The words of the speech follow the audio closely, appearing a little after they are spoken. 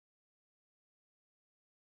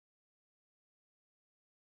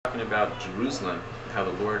talking about Jerusalem, how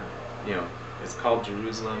the Lord, is called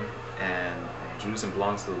Jerusalem, and Jerusalem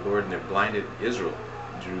belongs to the Lord, and they're blinded. Israel,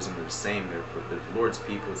 Jerusalem are the same. They're the Lord's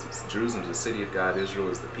people. Jerusalem is the city of God. Israel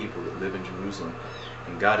is the people that live in Jerusalem,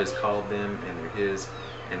 and God has called them, and they're His,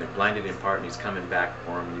 and they're blinded in part, and He's coming back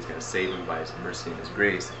for them, and He's going to save them by His mercy and His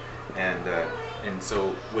grace. And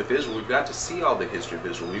so with Israel, we've got to see all the history of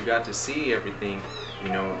Israel. We've got to see everything,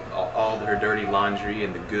 all her dirty laundry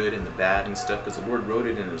and the good and the bad and stuff, because the Lord wrote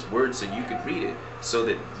it in His Word so you could read it, so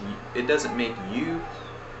that it doesn't make you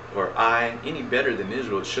or I any better than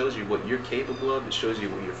Israel. It shows you what you're capable of. It shows you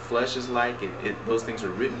what your flesh is like. Those things are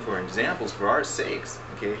written for examples for our sakes,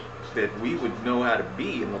 okay? That we would know how to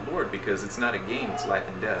be in the Lord, because it's not a game, it's life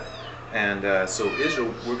and death. And so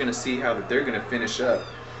Israel, we're going to see how that they're going to finish up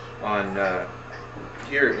on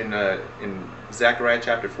here in Zechariah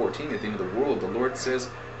chapter 14, at the end of the world. The Lord says,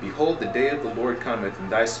 "Behold, the day of the Lord cometh,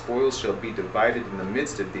 and thy spoils shall be divided in the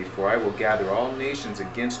midst of thee, for I will gather all nations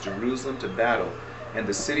against Jerusalem to battle. And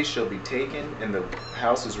the city shall be taken, and the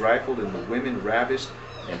houses rifled, and the women ravished,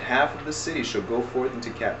 and half of the city shall go forth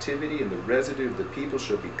into captivity, and the residue of the people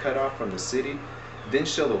shall be cut off from the city. Then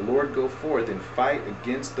shall the Lord go forth and fight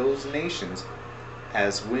against those nations,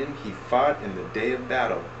 as when he fought in the day of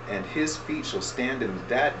battle. And his feet shall stand in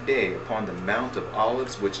that day upon the Mount of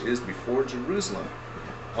Olives, which is before Jerusalem,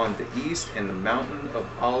 on the east, and the mountain of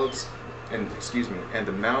olives, and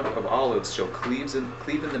the Mount of Olives shall cleave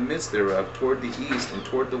in the midst thereof toward the east and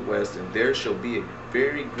toward the west, and there shall be a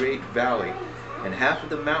very great valley, and half of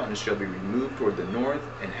the mountain shall be removed toward the north,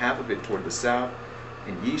 and half of it toward the south.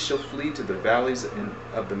 And ye shall flee to the valleys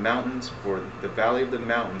of the mountains, for the valley of the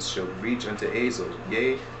mountains shall reach unto Azel.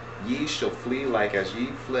 Yea, ye shall flee like as ye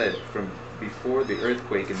fled from before the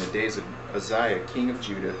earthquake in the days of Uzziah king of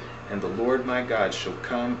Judah. And the Lord my God shall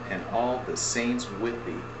come, and all the saints with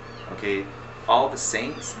thee." Okay, all the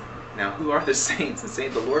saints. Now, who are the saints? The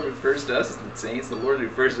Lord refers to us as the saints. The Lord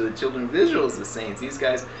refers to the children of Israel as the saints. These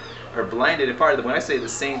guys are blinded in part. When I say the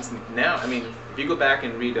saints now, I mean, if you go back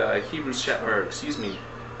and read I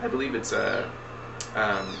believe it's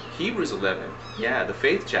Hebrews 11. Yeah, the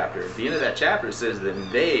faith chapter. At the end of that chapter, it says that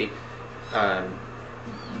they,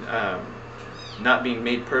 not being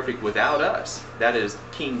made perfect without us. That is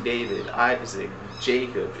King David, Isaac,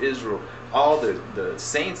 Jacob, Israel, all the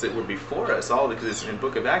saints that were before us, because in the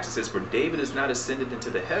book of Acts it says, "For David is not ascended into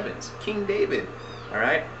the heavens." King David, all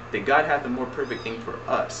right? That God hath a more perfect thing for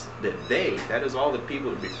us. That is all the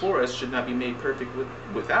people before us, should not be made perfect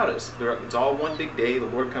without us. It's all one big day. The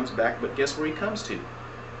Lord comes back, but guess where He comes to?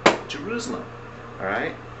 Jerusalem, all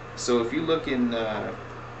right? So if you look in,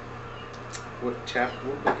 what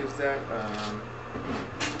book is that?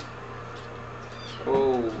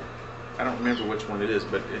 I don't remember which one it is,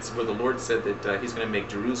 but it's where the Lord said that He's going to make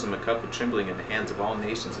Jerusalem a cup of trembling in the hands of all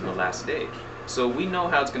nations in the last day. So we know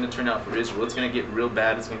how it's going to turn out for Israel. It's going to get real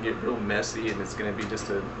bad, it's going to get real messy, and it's going to be just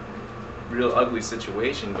a real ugly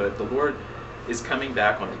situation. But the Lord is coming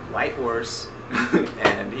back on a white horse,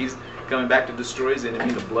 and He's coming back to destroy His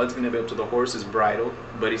enemy. The blood's going to be up to the horse's bridle,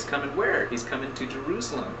 but He's coming where? He's coming to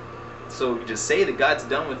Jerusalem. So you just say that God's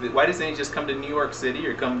done with it. Why doesn't He just come to New York City,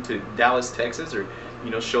 or come to Dallas, Texas, or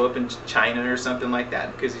show up in China or something like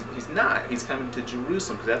that? Because He's not. He's coming to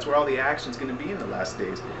Jerusalem, because that's where all the action's going to be in the last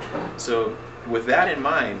days. So with that in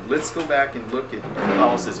mind, let's go back and look at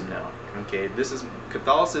Catholicism now. Okay,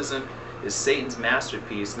 Catholicism is Satan's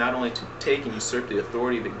masterpiece, not only to take and usurp the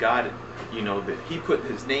authority that God, that He put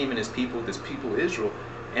His name in His people Israel,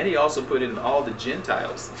 and He also put in all the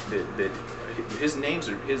Gentiles, that His names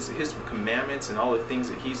are His commandments, and all the things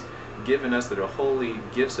that He's given us that are holy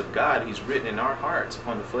gifts of God, He's written in our hearts,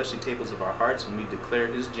 upon the fleshly tables of our hearts, when we declare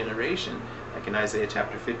His generation. Like in Isaiah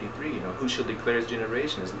chapter 53, who shall declare His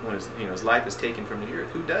generation when His life is taken from the earth?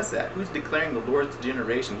 Who does that? Who's declaring the Lord's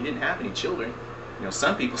generation? He didn't have any children.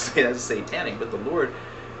 Some people say that's satanic, but the Lord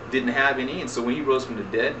didn't have any. And so when He rose from the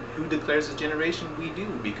dead, who declares His generation? We do.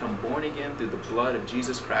 We become born again through the blood of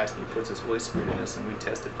Jesus Christ, and He puts His Holy Spirit in us, and we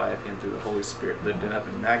testify of Him through the Holy Spirit, lifting up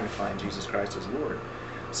and magnifying Jesus Christ as Lord.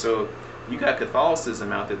 So you got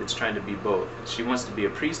Catholicism out there that's trying to be both. She wants to be a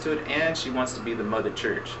priesthood, and she wants to be the mother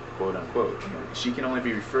church, quote unquote. She can only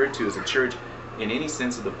be referred to as a church in any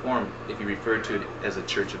sense of the form if you refer to it as a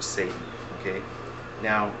church of Satan. Okay.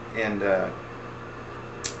 Now, and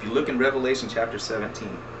if you look in Revelation chapter 17,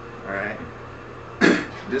 all right,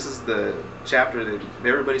 this is the chapter that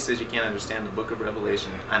everybody says you can't understand the book of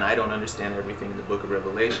Revelation, and I don't understand everything in the book of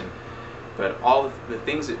Revelation. But all of the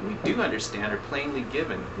things that we do understand are plainly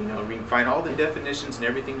given. We can find all the definitions and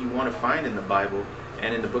everything you want to find in the Bible,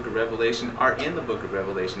 and in the book of Revelation are in the book of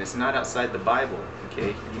Revelation. It's not outside the Bible.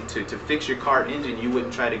 Okay, to fix your car engine, you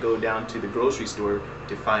wouldn't try to go down to the grocery store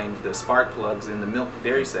to find the spark plugs in the milk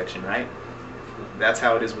dairy section, right? That's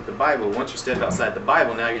how it is with the Bible. Once you step outside the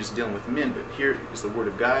Bible, now you're just dealing with men. But here is the Word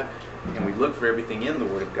of God, and we look for everything in the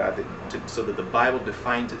Word of God so that the Bible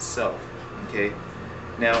defines itself. Okay.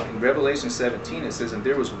 Now in Revelation 17 it says, "And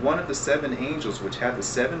there was one of the 7 angels which had the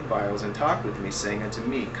 7 vials, and talked with me, saying unto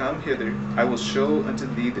me, Come hither, I will show unto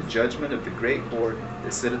thee the judgment of the great whore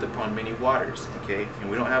that sitteth upon many waters." Okay,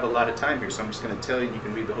 and we don't have a lot of time here, so I'm just going to tell you, and you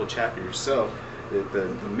can read the whole chapter yourself. The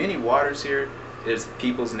many waters here is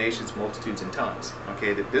peoples, nations, multitudes, and tongues.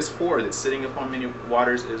 Okay, that this whore that's sitting upon many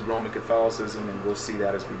waters is Roman Catholicism, and we'll see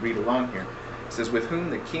that as we read along here. It says, "With whom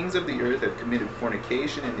the kings of the earth have committed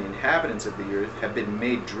fornication, and the inhabitants of the earth have been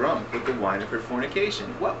made drunk with the wine of her fornication."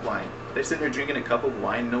 What wine? They're sitting there drinking a cup of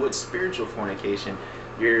wine. No, it's spiritual fornication.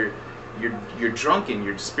 You're drunken.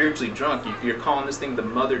 You're spiritually drunk. You're calling this thing the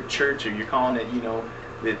mother church, or you're calling it,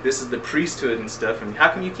 that this is the priesthood and stuff. And how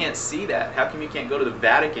come you can't see that? How come you can't go to the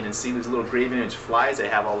Vatican and see these little graven image flies they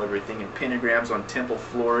have all over everything, and pentagrams on temple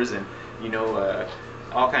floors, and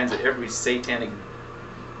all kinds of every satanic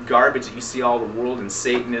garbage that you see all the world, and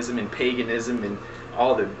Satanism and paganism and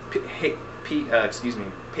all the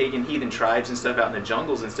pagan heathen tribes and stuff out in the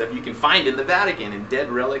jungles and stuff you can find in the Vatican, and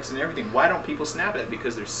dead relics and everything. Why don't people snap at it?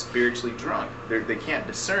 Because they're spiritually drunk. They can't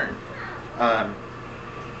discern.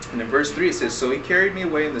 And in verse 3 it says, "So he carried me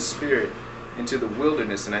away in the spirit into the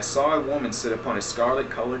wilderness, and I saw a woman sit upon a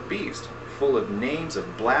scarlet-colored beast, full of names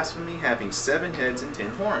of blasphemy, having 7 heads and 10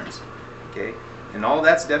 horns." Okay, and all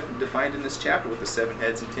that's defined in this chapter, what the 7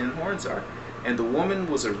 heads and 10 horns are. "And the woman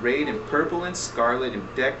was arrayed in purple and scarlet, and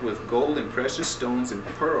decked with gold and precious stones and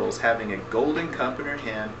pearls, having a golden cup in her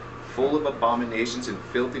hand, full of abominations and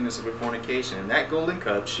filthiness of her fornication." And that golden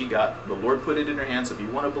cup she got, the Lord put it in her hand. So if you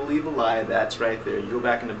want to believe a lie, that's right there. You go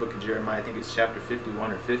back in the book of Jeremiah, I think it's chapter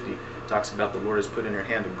 51 or 50, talks about the Lord has put in her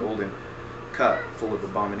hand a golden cup full of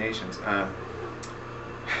abominations.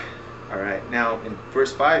 All right, now in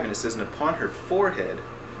verse 5, and it says, "And upon her forehead,"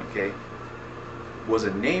 okay, "was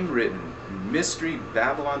a name written, Mystery,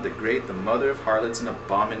 Babylon the Great, the mother of harlots and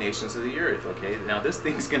abominations of the earth." Okay, now this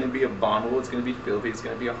thing's going to be abominable, it's going to be filthy, it's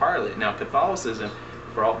going to be a harlot. Now Catholicism,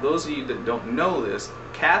 for all those of you that don't know this,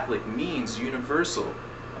 Catholic means universal.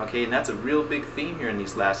 Okay, and that's a real big theme here in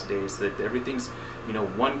these last days, that everything's,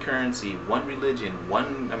 one currency, one religion,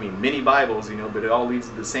 many Bibles, but it all leads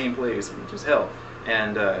to the same place, which is hell.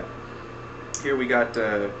 And here we got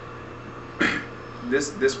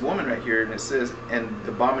this woman right here, and it says,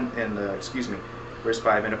 verse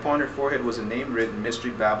 5, "And upon her forehead was a name written,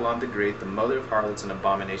 Mystery, Babylon the Great, the mother of harlots and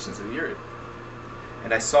abominations of the earth.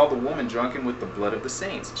 And I saw the woman drunken with the blood of the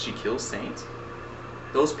saints." She kills saints.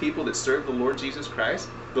 Those people that serve the Lord Jesus Christ,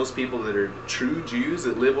 those people that are true Jews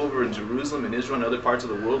that live over in Jerusalem and Israel and other parts of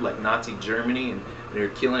the world, like Nazi Germany, and they're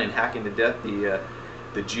killing and hacking to death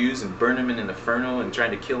the Jews and burn them in an inferno and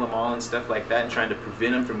trying to kill them all and stuff like that, and trying to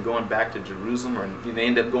prevent them from going back to Jerusalem, or they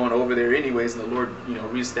end up going over there anyways, and the Lord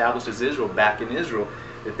reestablishes Israel back in Israel,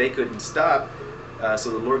 that they couldn't stop, so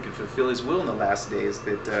the Lord could fulfill His will in the last days.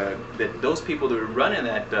 That those people that were running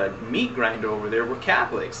that meat grinder over there were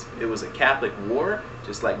Catholics. It was a Catholic war,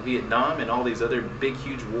 just like Vietnam and all these other big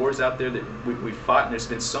huge wars out there that we fought, and there's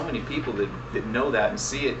been so many people that know that and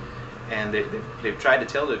see it. And they've tried to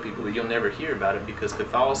tell other people that you'll never hear about it, because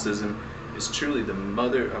Catholicism is truly the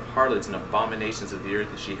mother of harlots and abominations of the earth.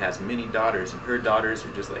 And she has many daughters, and her daughters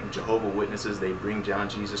are just like Jehovah's Witnesses. They bring down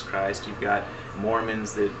Jesus Christ. You've got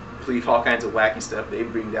Mormons that believe all kinds of wacky stuff. They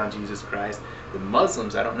bring down Jesus Christ. The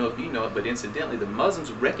Muslims, I don't know if you know it, but incidentally, the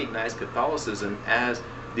Muslims recognize Catholicism as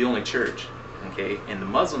the only church. Okay, and the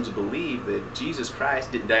Muslims believe that Jesus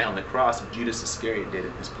Christ didn't die on the cross; Judas Iscariot did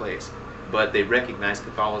in his place. But they recognize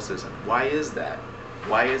Catholicism. Why is that?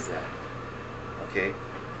 Why is that? Okay,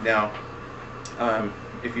 now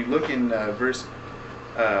if you look in verse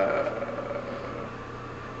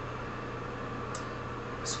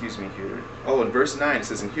in verse 9 it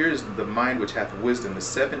says, "And here is the mind which hath wisdom. The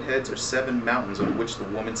 7 heads are 7 mountains on which the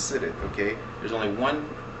woman sitteth." Okay, there's only one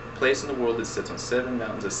place in the world that sits on 7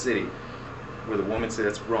 mountains, a city where the woman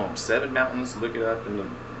sits. That's Rome. 7 mountains. Look it up, and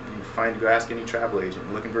go ask any travel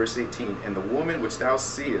agent. Look in verse 18. "And the woman which thou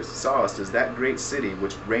sawest is that great city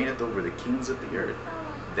which reigneth over the kings of the earth."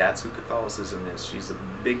 That's who Catholicism is. She's a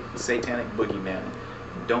big satanic boogeyman.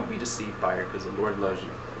 Don't be deceived by her, because the Lord loves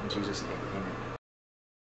you. In Jesus' name.